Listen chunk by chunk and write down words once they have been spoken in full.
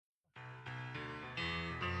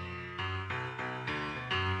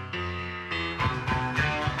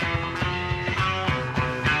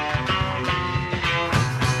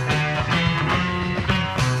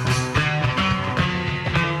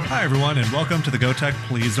Hi, everyone, and welcome to the Go Tech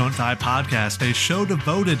Please Don't Die podcast, a show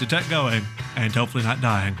devoted to tech going and hopefully not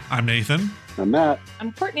dying. I'm Nathan. I'm Matt.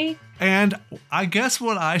 I'm Courtney. And I guess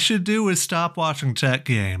what I should do is stop watching tech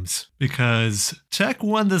games because tech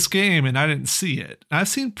won this game and I didn't see it. I've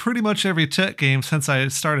seen pretty much every tech game since I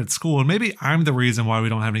started school, and maybe I'm the reason why we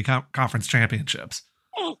don't have any conference championships.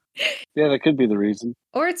 Yeah, that could be the reason.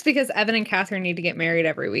 Or it's because Evan and Catherine need to get married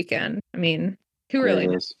every weekend. I mean, who really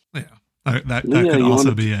knows? Yeah, that could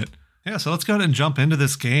also be it. Yeah, so let's go ahead and jump into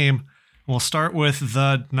this game. We'll start with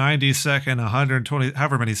the 90-second, 120,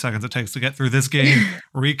 however many seconds it takes to get through this game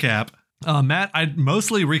recap. Matt, I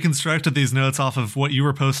mostly reconstructed these notes off of what you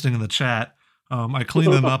were posting in the chat. I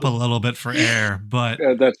cleaned them up a little bit for air, but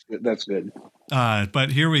that's good.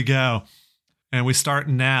 But here we go. And we start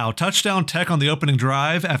now. Touchdown Tech on the opening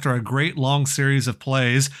drive after a great long series of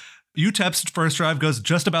plays. UTEP's first drive goes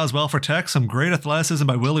just about as well for Tech. Some great athleticism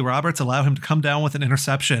by Willie Roberts allow him to come down with an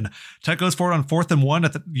interception. Tech goes forward on 4th and 1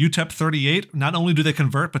 at the UTEP 38. Not only do they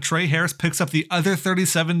convert, but Trey Harris picks up the other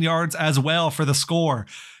 37 yards as well for the score.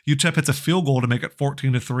 UTEP hits a field goal to make it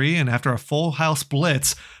 14-3, and after a full house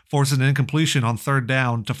blitz, forces an incompletion on 3rd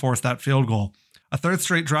down to force that field goal. A third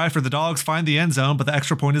straight drive for the Dogs find the end zone, but the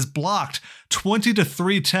extra point is blocked.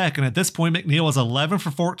 20-3 Tech, and at this point, McNeil is 11 for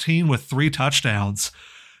 14 with 3 touchdowns.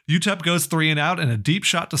 UTEP goes 3 and out, and a deep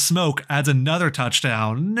shot to Smoke adds another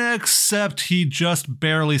touchdown, except he just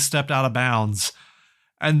barely stepped out of bounds.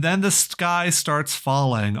 And then the sky starts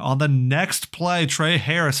falling. On the next play, Trey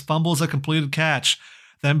Harris fumbles a completed catch.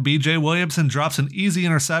 Then B.J. Williamson drops an easy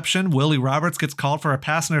interception. Willie Roberts gets called for a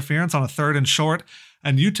pass interference on a 3rd and short,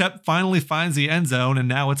 and UTEP finally finds the end zone, and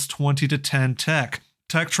now it's 20-10 Tech.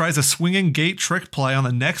 Tech tries a swinging gate trick play on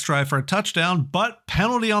the next drive for a touchdown, but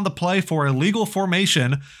penalty on the play for illegal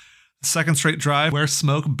formation. The second straight drive where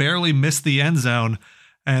Smoke barely missed the end zone,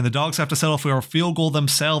 and the Dogs have to settle for a field goal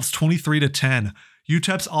themselves, 23-10.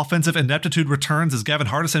 UTEP's offensive ineptitude returns as Gavin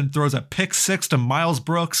Hardison throws a pick 6 to Miles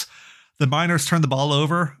Brooks. The Miners turn the ball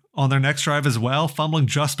over on their next drive as well, fumbling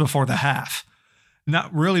just before the half.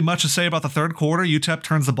 Not really much to say about the third quarter. UTEP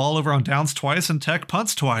turns the ball over on downs twice and Tech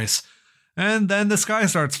punts twice. And then the sky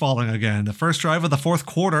starts falling again. The first drive of the fourth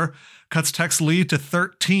quarter cuts Tech's lead to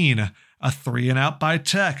 13, a 3 and out by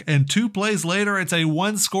Tech. And 2 plays later, it's a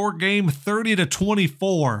 1-score game,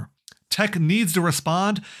 30-24. Tech needs to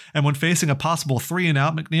respond, and when facing a possible 3 and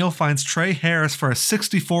out, McNeil finds Trey Harris for a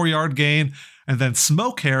 64-yard gain, and then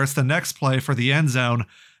Smoke Harris the next play for the end zone.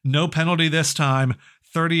 No penalty this time,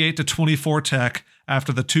 38-24 Tech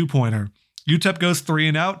after the 2-pointer. UTEP goes 3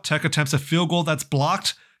 and out. Tech attempts a field goal that's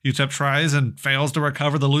blocked. UTEP tries and fails to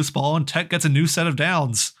recover the loose ball, and Tech gets a new set of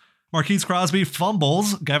downs. Marquise Crosby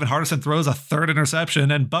fumbles, Gavin Hardison throws a 3rd interception,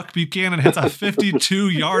 and Buck Buchanan hits a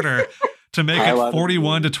 52-yarder to make it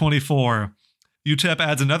 41-24. UTEP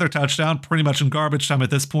adds another touchdown, pretty much in garbage time at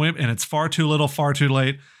this point, and it's far too little, far too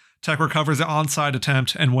late. Tech recovers the onside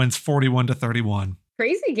attempt and wins 41-31.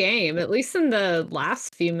 Crazy game, at least in the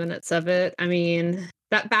last few minutes of it. I mean,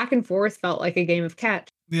 that back and forth felt like a game of catch.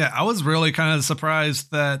 Yeah, I was really kind of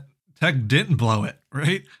surprised that Tech didn't blow it,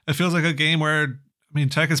 right? It feels like a game where,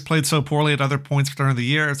 Tech has played so poorly at other points during the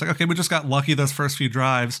year. It's like, okay, we just got lucky those first few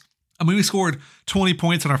drives. We scored 20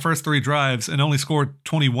 points in our first 3 drives and only scored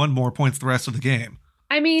 21 more points the rest of the game.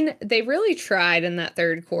 They really tried in that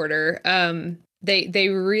third quarter. They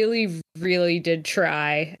really, really did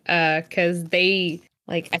try because I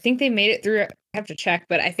think they made it through. I have to check,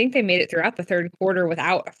 but I think they made it throughout the third quarter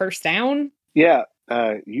without a first down. Yeah,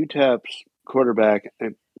 UTEP's quarterback,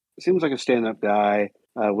 it seems like a stand-up guy,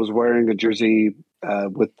 was wearing a jersey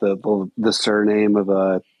with the surname of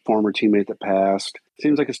a former teammate that passed.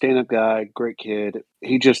 Seems like a stand-up guy, great kid.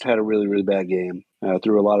 He just had a really, really bad game.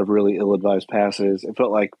 Threw a lot of really ill-advised passes. It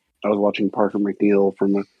felt like I was watching Parker McNeil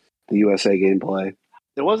from the USA gameplay.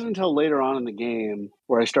 It wasn't until later on in the game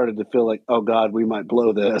where I started to feel like, oh God, we might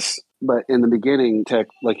blow this. But in the beginning, Tech,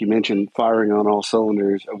 like you mentioned, firing on all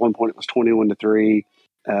cylinders. At one point, it was 21-3.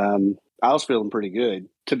 I was feeling pretty good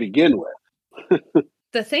to begin with.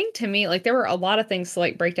 The thing to me, there were a lot of things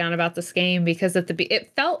to break down about this game because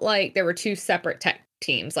it felt like there were 2 separate Tech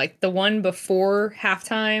teams. The one before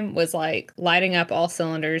halftime was lighting up all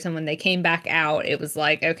cylinders, and when they came back out, it was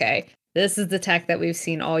okay, this is the Tech that we've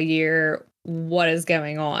seen all year. What is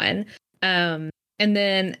going on? And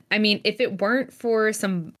then, if it weren't for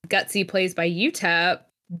some gutsy plays by UTEP,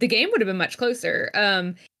 the game would have been much closer.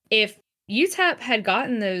 If UTEP had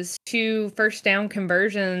gotten those 2 first down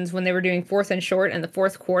conversions when they were doing 4th and short in the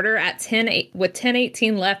fourth quarter at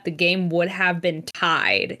 10:18 left, the game would have been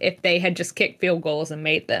tied if they had just kicked field goals and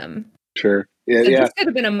made them. Sure. Yeah, so this could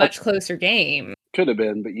have been a much closer game. Could have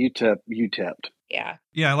been, but UTEP. Yeah.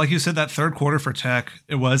 Yeah, like you said, that third quarter for Tech,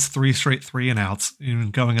 it was 3 straight 3-and-outs,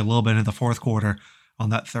 even going a little bit into the fourth quarter on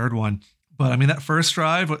that third one. But I mean, that first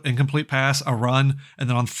drive, incomplete pass, a run, and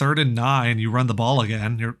then on 3rd and 9, you run the ball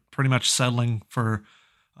again. You're pretty much settling for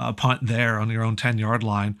a punt there on your own 10-yard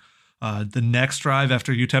line. The next drive,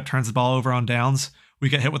 after UTEP turns the ball over on downs, we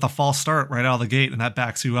get hit with a false start right out of the gate, and that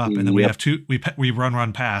backs you up. And then we have we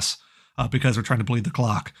run, pass because we're trying to bleed the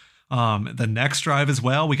clock. The next drive as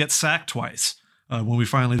well, we get sacked twice when we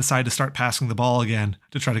finally decide to start passing the ball again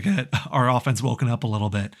to try to get our offense woken up a little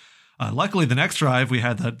bit. Luckily, the next drive, we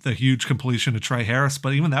had the huge completion to Trey Harris,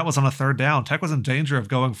 but even that was on a 3rd down. Tech was in danger of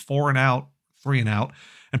going 4-and-out, 3-and-out,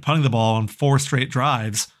 and punting the ball on 4 straight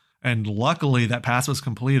drives. And luckily, that pass was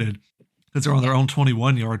completed because they're on their own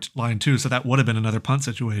 21-yard line, too, so that would have been another punt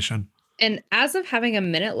situation. And as of having a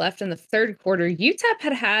minute left in the third quarter,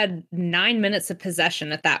 UTEP had 9 minutes of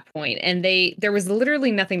possession at that point, and there was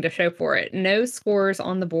literally nothing to show for it. No scores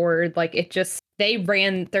on the board. Like, it just, they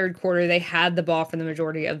ran third quarter. They had the ball for the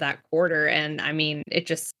majority of that quarter, and I mean, it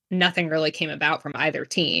just, nothing really came about from either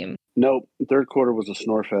team. Nope. Third quarter was a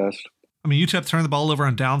snore fest. I mean, UTEP turned the ball over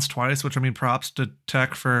on downs twice, which, I mean, props to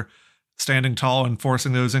Tech for standing tall and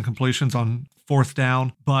forcing those incompletions on 4th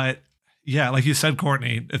down. But yeah, like you said,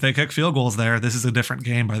 Courtney, if they kick field goals there, this is a different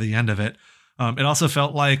game by the end of it. It also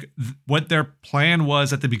felt like what their plan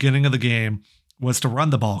was at the beginning of the game was to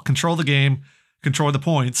run the ball, control the game, control the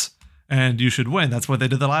points, and you should win. That's what they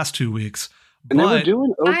did the last 2 weeks. And they were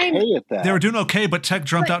doing okay at that. They were doing okay, but Tech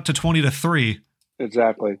jumped out to 20-3.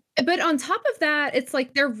 Exactly. But on top of that, it's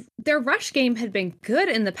like their rush game had been good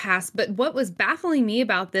in the past, but what was baffling me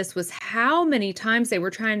about this was how many times they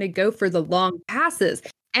were trying to go for the long passes.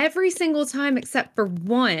 Every single time except for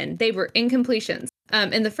one, they were incompletions.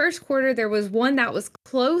 In the first quarter, there was one that was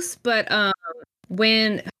close, but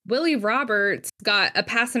when Willie Roberts got a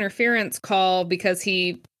pass interference call because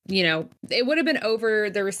he, it would have been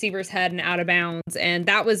over the receiver's head and out of bounds, and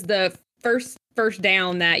that was the first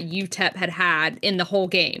down that UTEP had in the whole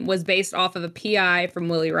game, was based off of a PI from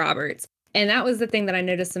Willie Roberts. And that was the thing that I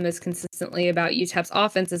noticed the most consistently about UTEP's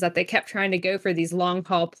offense, is that they kept trying to go for these long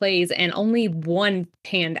haul plays and only one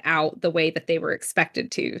panned out the way that they were expected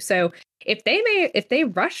to. So if they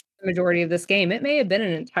rushed the majority of this game, it may have been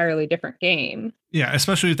an entirely different game. Yeah,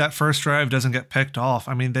 especially if that first drive doesn't get picked off.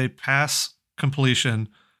 I mean, they pass completion,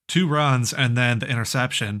 2 runs, and then the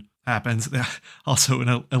interception happens. Also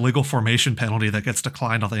an illegal formation penalty that gets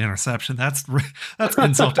declined on the interception. That's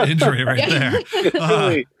insult to injury right there.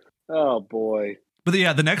 Really? Oh, boy. But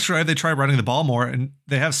yeah, the next drive, they try running the ball more, and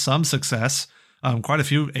they have some success. Quite a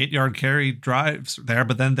few 8-yard carry drives there,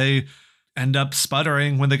 but then they end up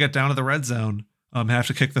sputtering when they get down to the red zone, have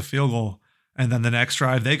to kick the field goal. And then the next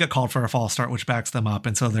drive, they get called for a false start, which backs them up.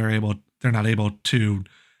 And so they're not able to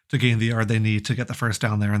gain the yard they need to get the first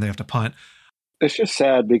down there, and they have to punt. It's just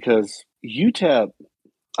sad because UTEP,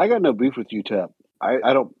 I got no beef with UTEP.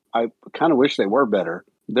 I kind of wish they were better.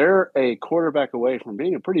 They're a quarterback away from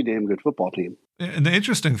being a pretty damn good football team. And the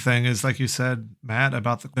interesting thing is, like you said, Matt,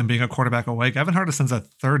 about them being a quarterback away, Gavin Hardison's a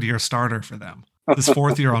 3rd-year starter for them. His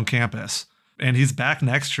 4th year on campus. And he's back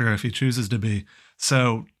next year if he chooses to be.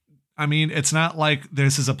 So, I mean, it's not like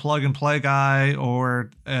this is a plug-and-play guy or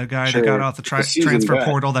a guy that got out the transfer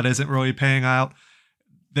portal that isn't really paying out.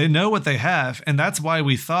 They know what they have, and that's why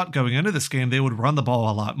we thought going into this game they would run the ball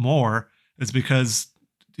a lot more, is because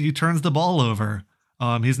he turns the ball over.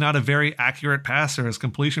 He's not a very accurate passer. His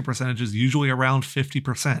completion percentage is usually around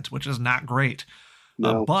 50%, which is not great.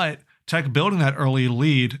 No. But Tech building that early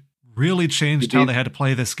lead really changed how they had to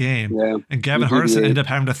play this game. Yeah. And Gavin Hardison ended up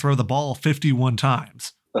having to throw the ball 51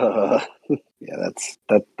 times. Yeah,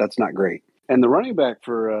 that's not great. And the running back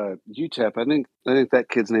for UTEP, I think that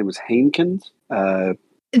kid's name is Hankins.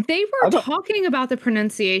 They were talking about the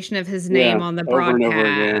pronunciation of his name on the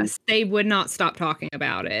broadcast. They would not stop talking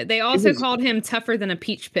about it. They also called him tougher than a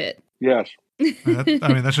peach pit. Yes. I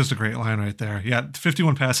mean, that's just a great line right there. Yeah,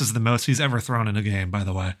 51 passes is the most he's ever thrown in a game, by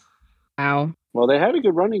the way. Wow. Well, they had a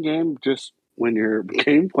good running game. Just when your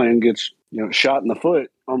game plan gets shot in the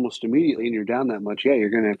foot almost immediately and you're down that much, you're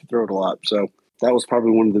going to have to throw it a lot. So that was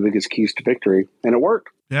probably one of the biggest keys to victory. And it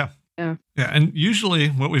worked. Yeah. And usually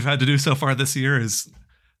what we've had to do so far this year is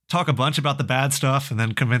talk a bunch about the bad stuff and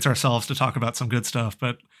then convince ourselves to talk about some good stuff.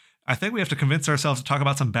 But I think we have to convince ourselves to talk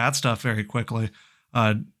about some bad stuff very quickly.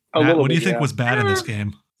 Matt, what do you think was bad in this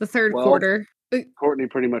game? The third quarter. Courtney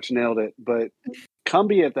pretty much nailed it. But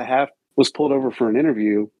Cumbie at the half was pulled over for an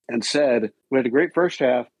interview and said, we had a great first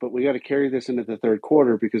half, but we got to carry this into the third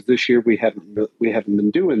quarter because this year we haven't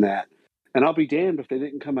been doing that. And I'll be damned if they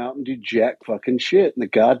didn't come out and do jack fucking shit in the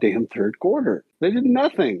goddamn third quarter. They did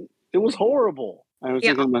nothing. It was horrible. I was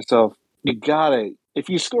thinking to myself, you got it. If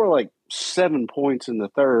you score like 7 points in the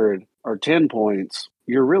third or 10 points,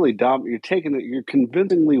 you're really you're taking it. You're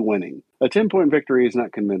convincingly winning. A 10-point victory is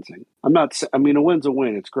not convincing. I mean, a win's a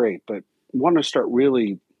win. It's great, but you want to start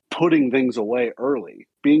really putting things away early,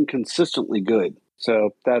 being consistently good.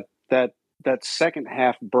 So that second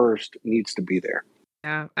half burst needs to be there.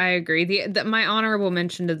 Yeah, I agree. My honorable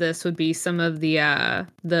mention to this would be some of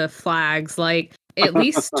the flags. Like at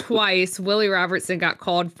least twice, Willie Robertson got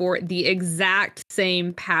called for the exact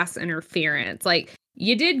same pass interference. Like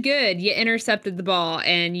you did good, you intercepted the ball,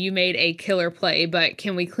 and you made a killer play. But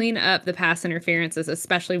can we clean up the pass interferences,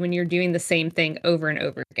 especially when you're doing the same thing over and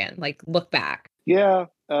over again? Like look back. Yeah,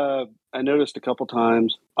 I noticed a couple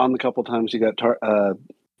times. On the couple times he got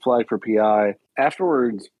flagged for PI.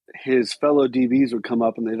 Afterwards, his fellow DBs would come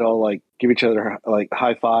up and they'd all like give each other like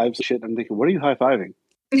high fives and shit. I'm thinking, what are you high fiving?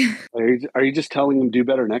 Are you just telling them do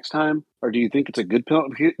better next time, or do you think it's a good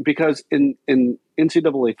penalty? Because in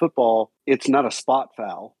NCAA football, it's not a spot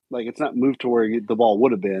foul. Like it's not moved to where the ball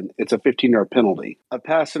would have been. It's a 15-yard penalty. A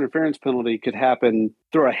pass interference penalty could happen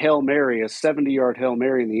through a Hail Mary, a 70-yard Hail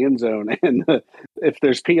Mary in the end zone, and if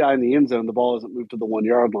there's PI in the end zone, the ball isn't moved to the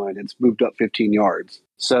 1-yard line. It's moved up 15 yards.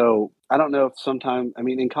 So I don't know if sometimes, I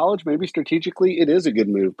mean, in college, maybe strategically it is a good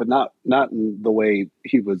move, but not in the way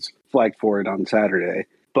he was flagged for it on Saturday.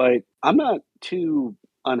 But I'm not too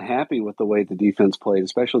unhappy with the way the defense played,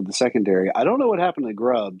 especially the secondary. I don't know what happened to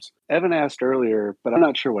Grubbs. Evan asked earlier, but I'm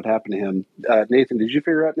not sure what happened to him. Nathan, did you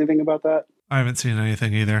figure out anything about that? I haven't seen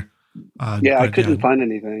anything either. I couldn't find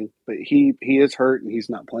anything, but he is hurt and he's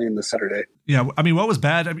not playing this Saturday. Yeah, I mean, what was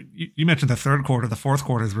bad? I mean, you mentioned the third quarter. The fourth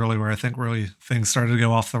quarter is really where I think really things started to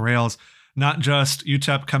go off the rails. Not just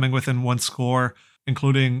UTEP coming within one score,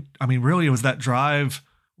 including, I mean, really it was that drive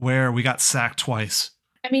where we got sacked twice.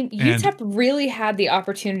 I mean, UTEP really had the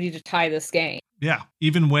opportunity to tie this game. Yeah,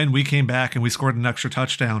 even when we came back and we scored an extra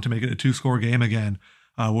touchdown to make it a 2-score game again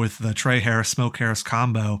with the Trey Harris, Smoke Harris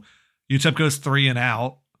combo, UTEP goes 3 and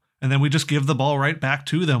out, and then we just give the ball right back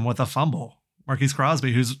to them with a fumble. Marquise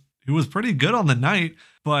Crosby, who was pretty good on the night,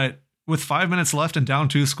 but with 5 minutes left and down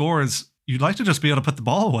 2 scores, you'd like to just be able to put the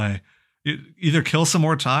ball away. You either kill some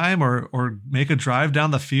more time or make a drive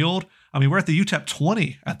down the field. I mean, we're at the UTEP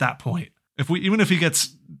 20 at that point. Even if he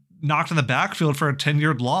gets knocked in the backfield for a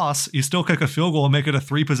 10-yard loss, you still kick a field goal and make it a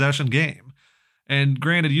 3-possession game. And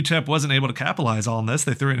granted, UTEP wasn't able to capitalize on this.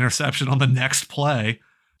 They threw an interception on the next play,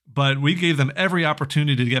 but we gave them every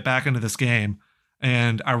opportunity to get back into this game.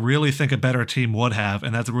 And I really think a better team would have.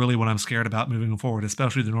 And that's really what I'm scared about moving forward,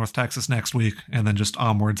 especially to North Texas next week and then just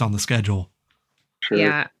onwards on the schedule. Sure.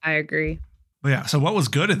 Yeah, I agree. But yeah, so what was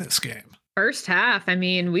good in this game? First half, I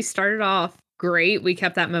mean, we started off great. We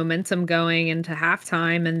kept that momentum going into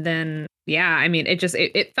halftime. And then, yeah, I mean,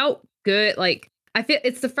 it felt good. Like, I feel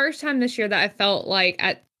it's the first time this year that I felt like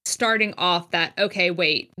at starting off that, okay,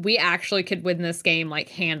 wait, we actually could win this game like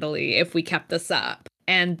handily if we kept this up.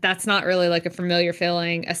 And that's not really like a familiar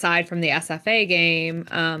feeling aside from the SFA game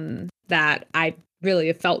that I really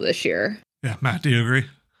have felt this year. Yeah, Matt, do you agree?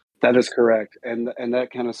 That is correct. And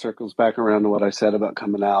that kind of circles back around to what I said about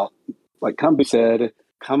coming out. Like Cumbie said,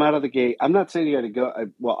 come out of the gate. I'm not saying you got to go.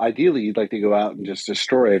 Well, ideally, you'd like to go out and just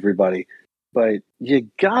destroy everybody, but you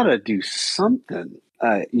got to do something.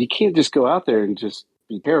 You can't just go out there and just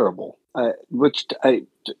be terrible.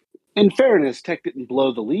 In fairness, Tech didn't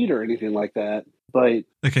blow the lead or anything like that, but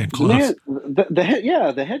they came close. Man,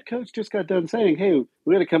 the head coach just got done saying, "Hey,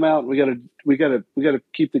 we got to come out. And we got to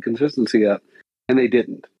keep the consistency up," and they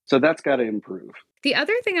didn't. So that's got to improve. The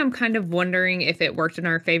other thing I'm kind of wondering if it worked in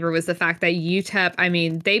our favor was the fact that UTEP, I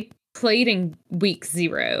mean, they played in week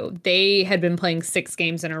 0. They had been playing 6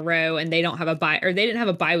 games in a row and they don't have a bye, or they didn't have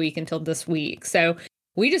a bye week until this week. So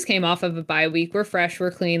we just came off of a bye week. We're fresh,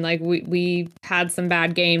 we're clean. Like we had some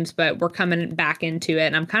bad games, but we're coming back into it.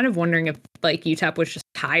 And I'm kind of wondering if like UTEP was just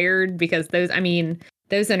tired because those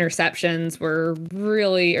interceptions were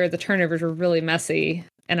really, or the turnovers were really messy.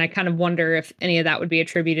 And I kind of wonder if any of that would be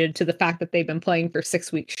attributed to the fact that they've been playing for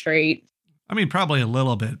 6 weeks straight. I mean, probably a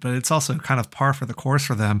little bit, but it's also kind of par for the course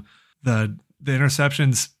for them. The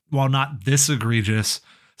interceptions, while not this egregious,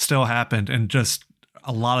 still happened, and just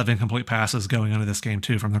a lot of incomplete passes going into this game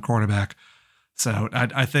too from the quarterback. So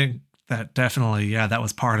I think that definitely, yeah, that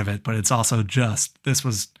was part of it. But it's also just this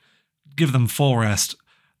was give them full rest.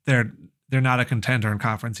 They're not a contender in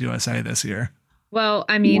Conference USA this year. Well,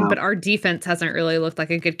 I mean, but our defense hasn't really looked like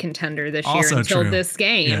a good contender this year until this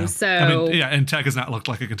game. Yeah. So, and Tech has not looked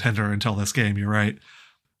like a contender until this game. You're right.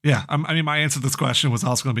 Yeah, I mean, my answer to this question was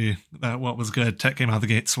also going to be that what was good. Tech came out of the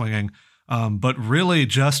gate swinging, but really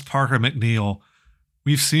just Parker McNeil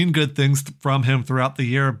we've seen good things from him throughout the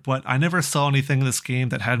year, but I never saw anything in this game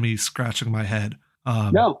that had me scratching my head.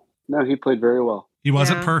 No, he played very well. He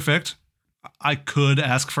wasn't perfect. I could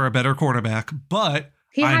ask for a better quarterback, but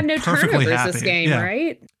he had no perfectly turnovers happy. this game,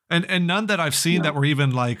 right? And none that I've seen that were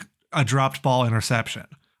even like a dropped ball interception.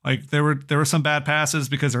 Like there were some bad passes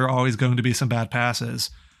because there are always going to be some bad passes.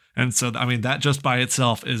 And so, I mean, that just by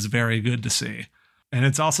itself is very good to see. And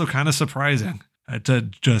it's also kind of surprising to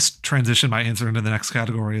just transition my answer into the next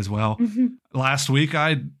category as well. Last week,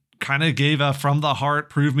 I kind of gave a from the heart,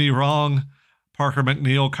 prove me wrong, Parker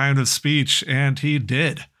McNeil kind of speech, and he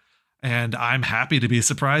did. And I'm happy to be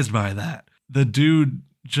surprised by that. The dude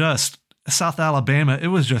just, South Alabama, it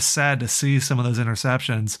was just sad to see some of those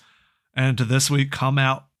interceptions. And to this week come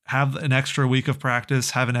out, have an extra week of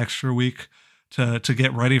practice, have an extra week to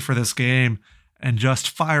get ready for this game, and just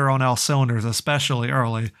fire on all cylinders, especially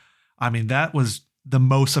early. I mean, that was the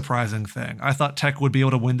most surprising thing. I thought Tech would be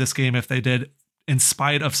able to win this game if they did, in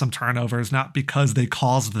spite of some turnovers, not because they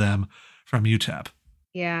caused them from UTEP.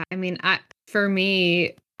 Yeah, I mean, for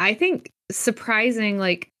me, I think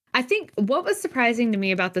I think what was surprising to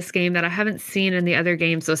me about this game that I haven't seen in the other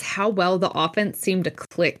games was how well the offense seemed to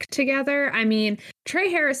click together. I mean, Trey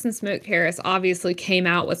Harris and Smoke Harris obviously came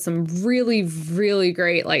out with some really, really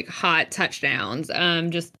great, like, hot touchdowns.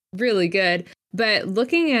 Just really good. But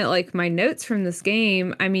looking at like my notes from this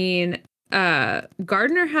game, I mean,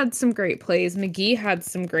 Gardner had some great plays. McGee had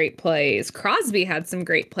some great plays. Crosby had some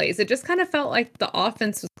great plays. It just kind of felt like the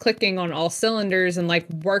offense was clicking on all cylinders and like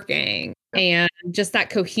working. And just that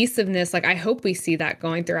cohesiveness, like I hope we see that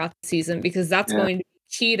going throughout the season, because that's going to be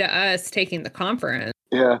key to us taking the conference.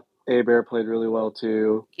 Yeah, Bear played really well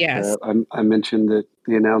too. Yes. I mentioned that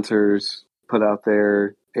the announcers put out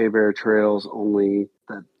there Bear trails only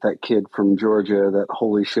that kid from Georgia, that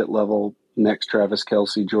holy shit level next Travis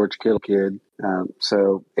Kelce, George Kittle kid.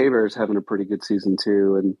 So Bear's having a pretty good season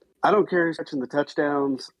too. And I don't care who's catching the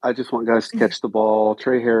touchdowns. I just want guys to catch the ball.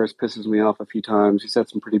 Trey Harris pisses me off a few times. He's had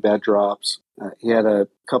some pretty bad drops. He had a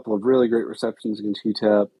couple of really great receptions against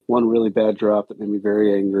UTEP. One really bad drop that made me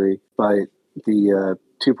very angry. But the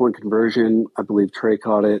 2-point conversion, I believe Trey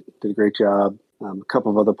caught it, did a great job. A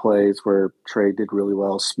couple of other plays where Trey did really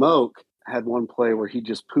well. Smoke had one play where he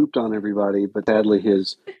just pooped on everybody, but sadly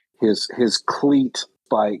his cleat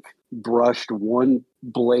spike brushed one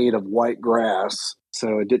blade of white grass,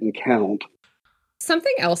 so it didn't count.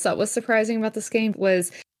 Something else that was surprising about this game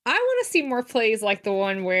was I want to see more plays like the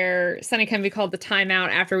one where Sonny Kemby called the timeout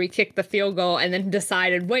after we kicked the field goal and then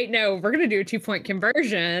decided, wait, no, we're going to do a 2-point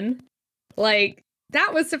conversion. Like,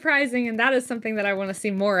 that was surprising, and that is something that I want to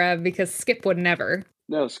see more of, because Skip would never.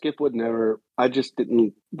 No, Skip would never. I just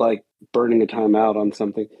didn't like burning a timeout on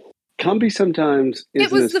something. Cumbie sometimes isn't.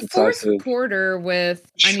 It was the decisive. fourth quarter with,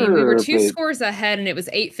 I mean, we were 2 scores ahead and it was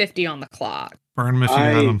 8:50 on the clock. Burn him if you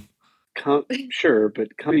have him. Sure,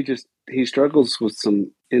 but Cumbie he struggles with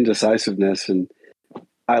some indecisiveness, and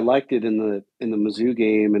I liked it in the Mizzou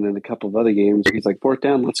game and in a couple of other games where he's like, 4th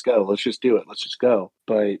down, let's go, let's just do it, let's just go.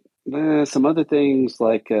 But some other things,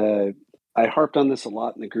 like I harped on this a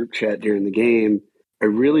lot in the group chat during the game. I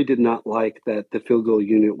really did not like that the field goal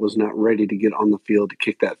unit was not ready to get on the field to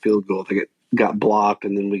kick that field goal. They got blocked,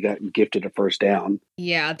 and then we got gifted a first down.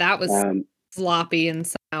 Yeah, that was sloppy and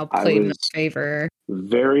somehow played in its favor.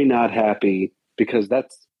 Very not happy, because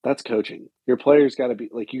that's coaching. Your players got to be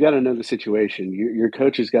like, you got to know the situation. Your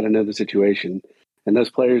coaches got to know the situation, and those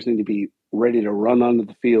players need to be ready to run onto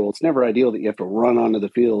the field. It's never ideal that you have to run onto the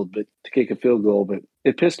field but to kick a field goal, but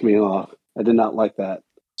it pissed me off. I did not like that.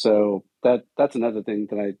 So that's another thing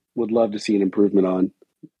that I would love to see an improvement on.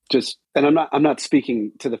 And I'm not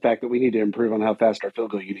speaking to the fact that we need to improve on how fast our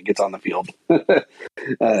field goal unit gets on the field. Of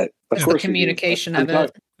course, the communication of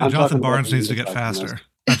it. Jonathan Barnes needs to get faster.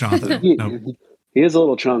 Not Jonathan. Nope. He is a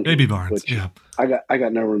little chunky. Baby Barnes. Yeah. I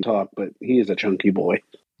got no room to talk, but he is a chunky boy.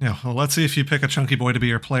 Yeah. Well, let's see if you pick a chunky boy to be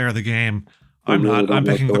your player of the game. I'm not. I'm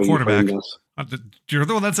picking the quarterback. You're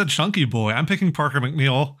the one that said chunky boy. I'm picking Parker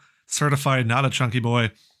McNeil, certified not a chunky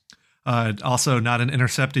boy. Also not an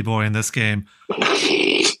intercepty boy in this game.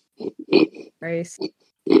 Grace.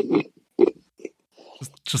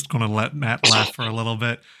 Just going to let Matt laugh for a little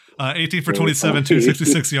bit. 18 for 27,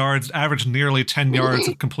 266 yards, averaged nearly 10 yards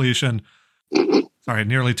of completion. Sorry,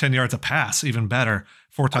 nearly 10 yards a pass, even better.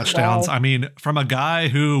 4 touchdowns. Wow. I mean, from a guy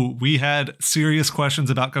who we had serious questions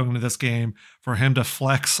about going into this game, for him to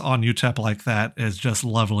flex on UTEP like that is just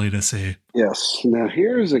lovely to see. Yes. Now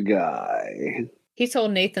here's a guy. He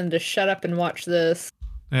told Nathan to shut up and watch this.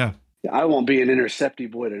 Yeah. I won't be an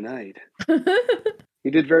intercepty boy tonight.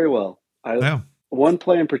 He did very well. One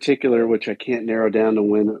play in particular, which I can't narrow down to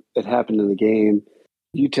when it happened in the game,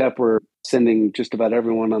 UTEP were sending just about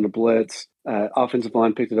everyone on the blitz. Offensive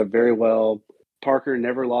line picked it up very well. Parker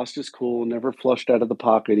never lost his cool, never flushed out of the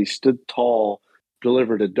pocket. He stood tall,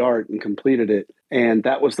 delivered a dart, and completed it. And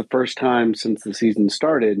that was the first time since the season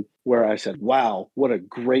started where I said, wow, what a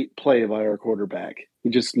great play by our quarterback. He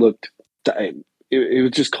just looked, it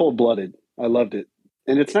was just cold-blooded. I loved it.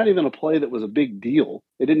 And it's not even a play that was a big deal.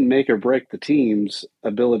 It didn't make or break the team's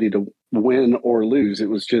ability to win or lose. It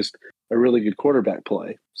was just a really good quarterback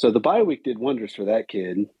play. So the bye week did wonders for that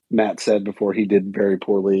kid, Matt said before he did very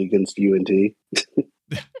poorly against UNT.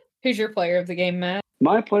 Who's your player of the game, Matt?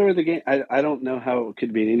 My player of the game, I don't know how it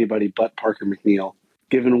could be anybody but Parker McNeil,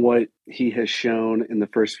 given what he has shown in the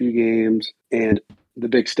first few games and the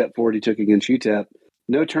big step forward he took against UTEP.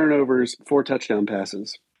 No turnovers, 4 touchdown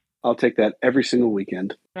passes. I'll take that every single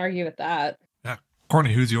weekend. Argue with that. Yeah.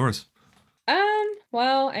 Courtney, who's yours?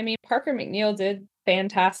 Well, I mean, Parker McNeil did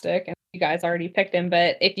fantastic, and you guys already picked him,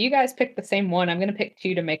 but if you guys pick the same one, I'm going to pick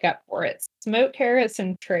 2 to make up for it. Smoke Harris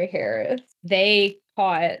and Trey Harris. They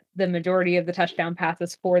caught the majority of the touchdown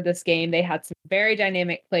passes for this game. They had some very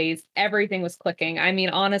dynamic plays. Everything was clicking. I mean,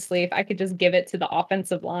 honestly, if I could just give it to the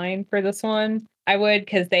offensive line for this one, I would,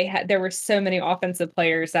 because there were so many offensive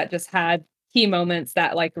players that just had key moments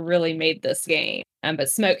that like really made this game. But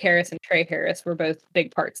Smoke Harris and Trey Harris were both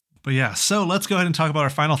big parts. But yeah, so let's go ahead and talk about our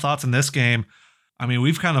final thoughts in this game. I mean,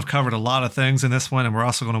 we've kind of covered a lot of things in this one, and we're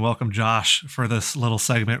also going to welcome Josh for this little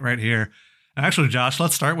segment right here. And actually, Josh,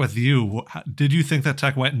 let's start with you. Did you think that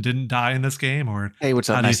Tech went and didn't die in this game, or hey, what's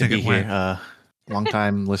up? how do you Nice to think be it here. went? Long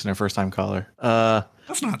time listener, first time caller.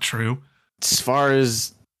 That's not true. As far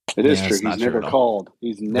as It is Yeah, true. it's not He's true never at all. called.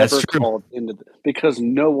 He's That's never true. called into because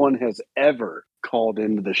no one has ever called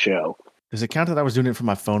into the show. does it count that I was doing it from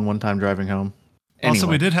my phone one time driving home? Also,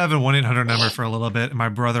 Anyway, we did have a 1-800 number for a little bit, and my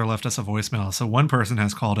brother left us a voicemail, so one person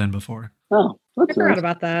has called in before. Oh, I that's forgot nice.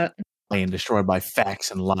 about that. being destroyed by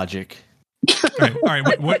facts and logic. All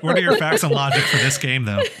right. What are your facts and logic for this game,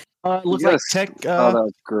 though? It looks Yes. like Tech. Oh, that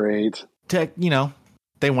was great. Tech.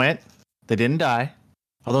 They went. They didn't die.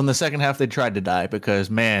 Although in the second half they tried to die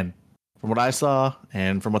because, man, from what I saw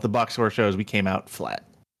and from what the box score shows, we came out flat.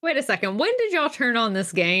 Wait a second. When did y'all turn on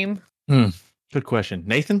this game? Good question,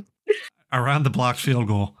 Nathan. Around the blocked field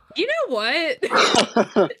goal. You know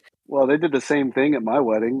what? Well, they did the same thing at my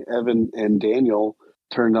wedding. Evan and Daniel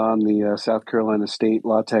turned on the South Carolina State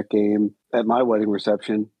La Tech game at my wedding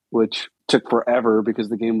reception, which took forever because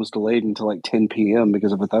the game was delayed until like 10 p.m.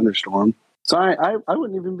 because of a thunderstorm. So I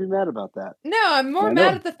wouldn't even be mad about that. No, I'm more I mad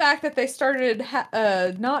know. at the fact that they started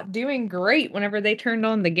not doing great whenever they turned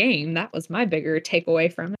on the game. That was my bigger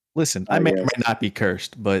takeaway from it. Listen, Oh, I may or yes. may not be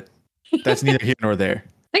cursed, but that's neither here nor there.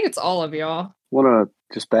 I think it's all of y'all. Want to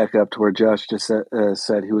just back up to where Josh just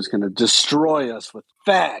said he was going to destroy us with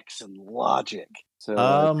facts and logic. So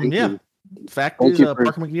thank Yeah. you. Fact Thank is, you for-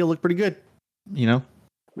 Parker McNeil looked pretty good.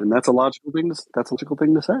 And that's a logical thing. That's a logical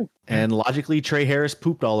thing to say. And logically, Trey Harris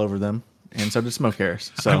pooped all over them, and so did Smoke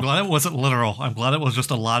Harris. So I'm glad it wasn't literal. I'm glad it was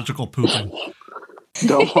just a logical pooping.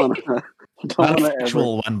 Don't want to. Don't not want a to ever.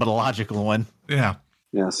 factual one, but a logical one. Yeah.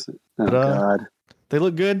 Yes. Oh But, God. They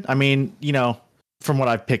look good. I mean, from what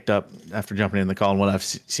I've picked up after jumping in the call and what I've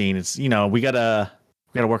seen, it's we gotta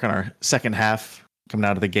work on our second half, coming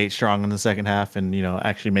out of the gate strong in the second half, and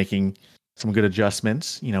actually making some good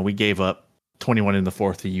adjustments. We gave up 21 in the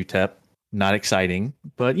fourth to UTEP. Not exciting,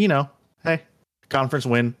 but hey, conference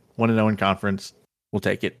win, 1-0 in conference. We'll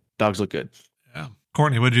take it. Dogs look good. Yeah.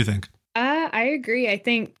 Courtney, what did you think? I agree. I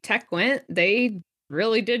think Tech went. They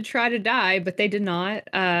really did try to die, but they did not.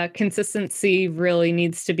 Consistency really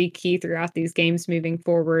needs to be key throughout these games moving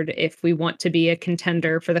forward if we want to be a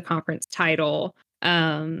contender for the conference title.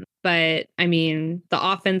 But I mean, the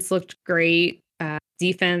offense looked great.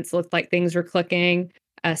 Defense looked like things were clicking.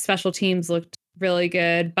 Special teams looked really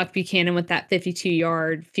good. Buck Buchanan with that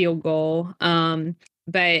 52-yard field goal.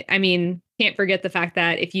 But I mean, can't forget the fact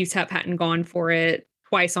that if UTEP hadn't gone for it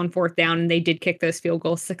twice on fourth down and they did kick those field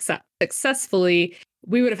goals successfully,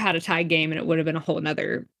 we would have had a tie game and it would have been a whole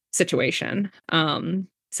nother situation.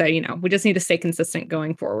 So, we just need to stay consistent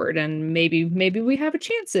going forward, and maybe we have a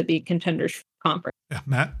chance to be contenders for the conference. Yeah,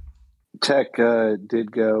 Matt? Tech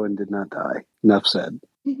did go and did not die. Enough said.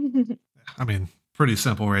 I mean, pretty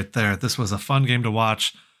simple right there. This was a fun game to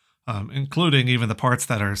watch, including even the parts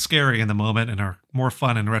that are scary in the moment and are more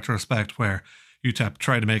fun in retrospect, where UTEP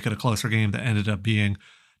tried to make it a closer game that ended up being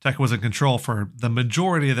Tech was in control for the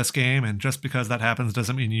majority of this game, and just because that happens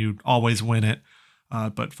doesn't mean you always win it.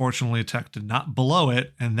 But fortunately, Tech did not blow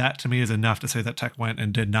it, and that to me is enough to say that Tech went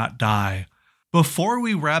and did not die. Before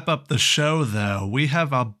we wrap up the show, though, we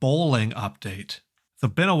have a bowling update.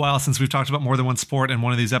 It's been a while since we've talked about more than one sport in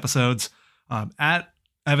one of these episodes. At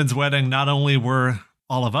Evan's wedding, not only were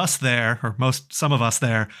all of us there, or some of us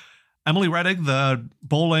there, Emily Reddick, the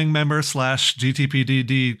bowling member /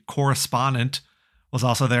 GTPDD correspondent, was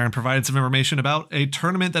also there and provided some information about a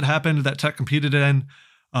tournament that happened that Tech competed in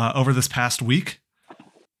over this past week.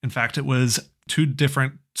 In fact, it was 2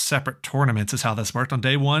 different separate tournaments is how this worked. On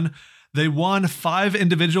day 1, they won 5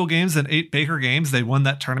 individual games and 8 Baker games. They won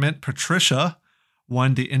that tournament. Patricia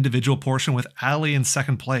won the individual portion with Allie in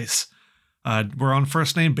second place. We're on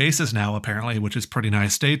first name basis now, apparently, which is pretty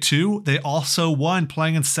nice. Day 2, they also won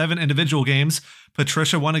playing in 7 individual games.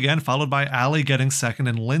 Patricia won again, followed by Allie getting second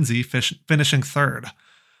and Lindsay finishing third.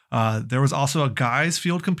 There was also a guys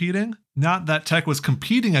field competing. Not that Tech was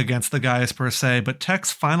competing against the guys per se, but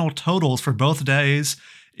Tech's final totals for both days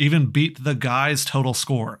even beat the guys' total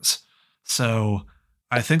scores. So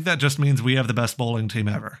I think that just means we have the best bowling team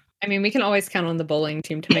ever. I mean, we can always count on the bowling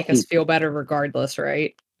team to make us feel better regardless,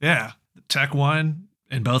 right? Yeah. Tech won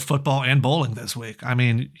in both football and bowling this week. I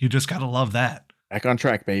mean, you just got to love that. Back on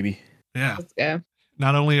track, baby. Yeah. Let's go.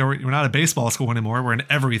 Not only are we're not a baseball school anymore, we're an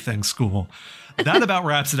everything school. That about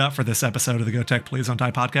wraps it up for this episode of the Go Tech Please Don't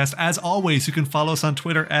Die podcast. As always, you can follow us on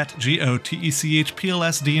Twitter at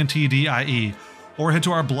GOTECHPLSDNTDIE, or head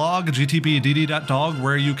to our blog, gtpdd.dog,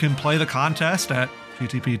 where you can play the contest at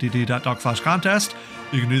gtpdd.dog/contest.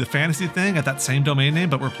 You can do the fantasy thing at that same domain name,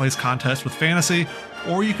 but replace contest with fantasy,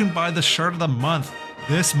 or you can buy the shirt of the month.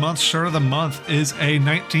 This month's shirt of the month is a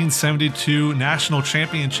 1972 national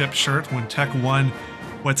championship shirt when Tech won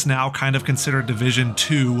what's now kind of considered Division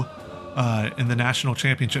II in the national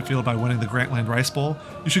championship field by winning the Grantland Rice Bowl.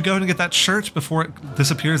 You should go ahead and get that shirt before it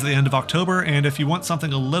disappears at the end of October. And if you want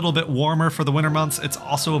something a little bit warmer for the winter months, it's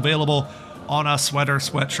also available on a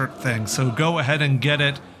sweatshirt thing. So go ahead and get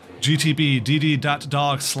it.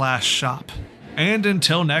 gtpdd.dog/shop. And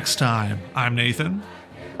until next time, I'm Nathan.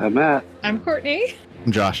 I'm Matt. I'm Courtney.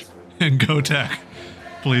 I'm Josh. And Go Tech.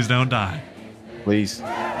 Please don't die. Please.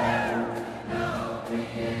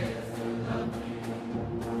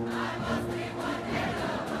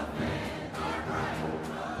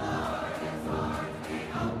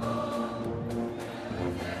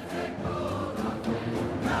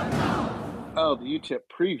 Oh, the UTEP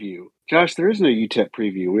preview. Josh, there is no UTEP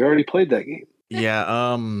preview. We already played that game. Yeah,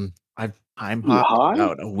 I'm You high?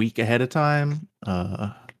 about a week ahead of time.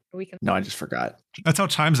 We can. No, I just forgot. That's how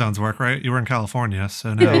time zones work, right? You were in California,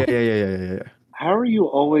 so no. Yeah. How are you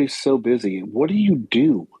always so busy? What do you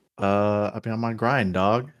do? I've been on my grind,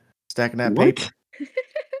 dog. Stacking that What? paper.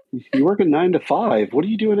 You work at 9 to 5. What are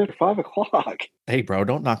you doing after 5 o'clock? Hey, bro,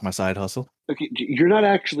 don't knock my side hustle. Okay, you're not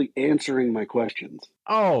actually answering my questions.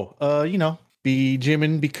 Oh, be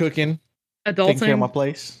gymming, be cooking, taking care of my Adulting.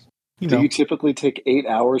 place. Do you typically take 8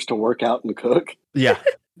 hours to work out and cook? Yeah.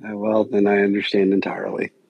 Well, then I understand entirely.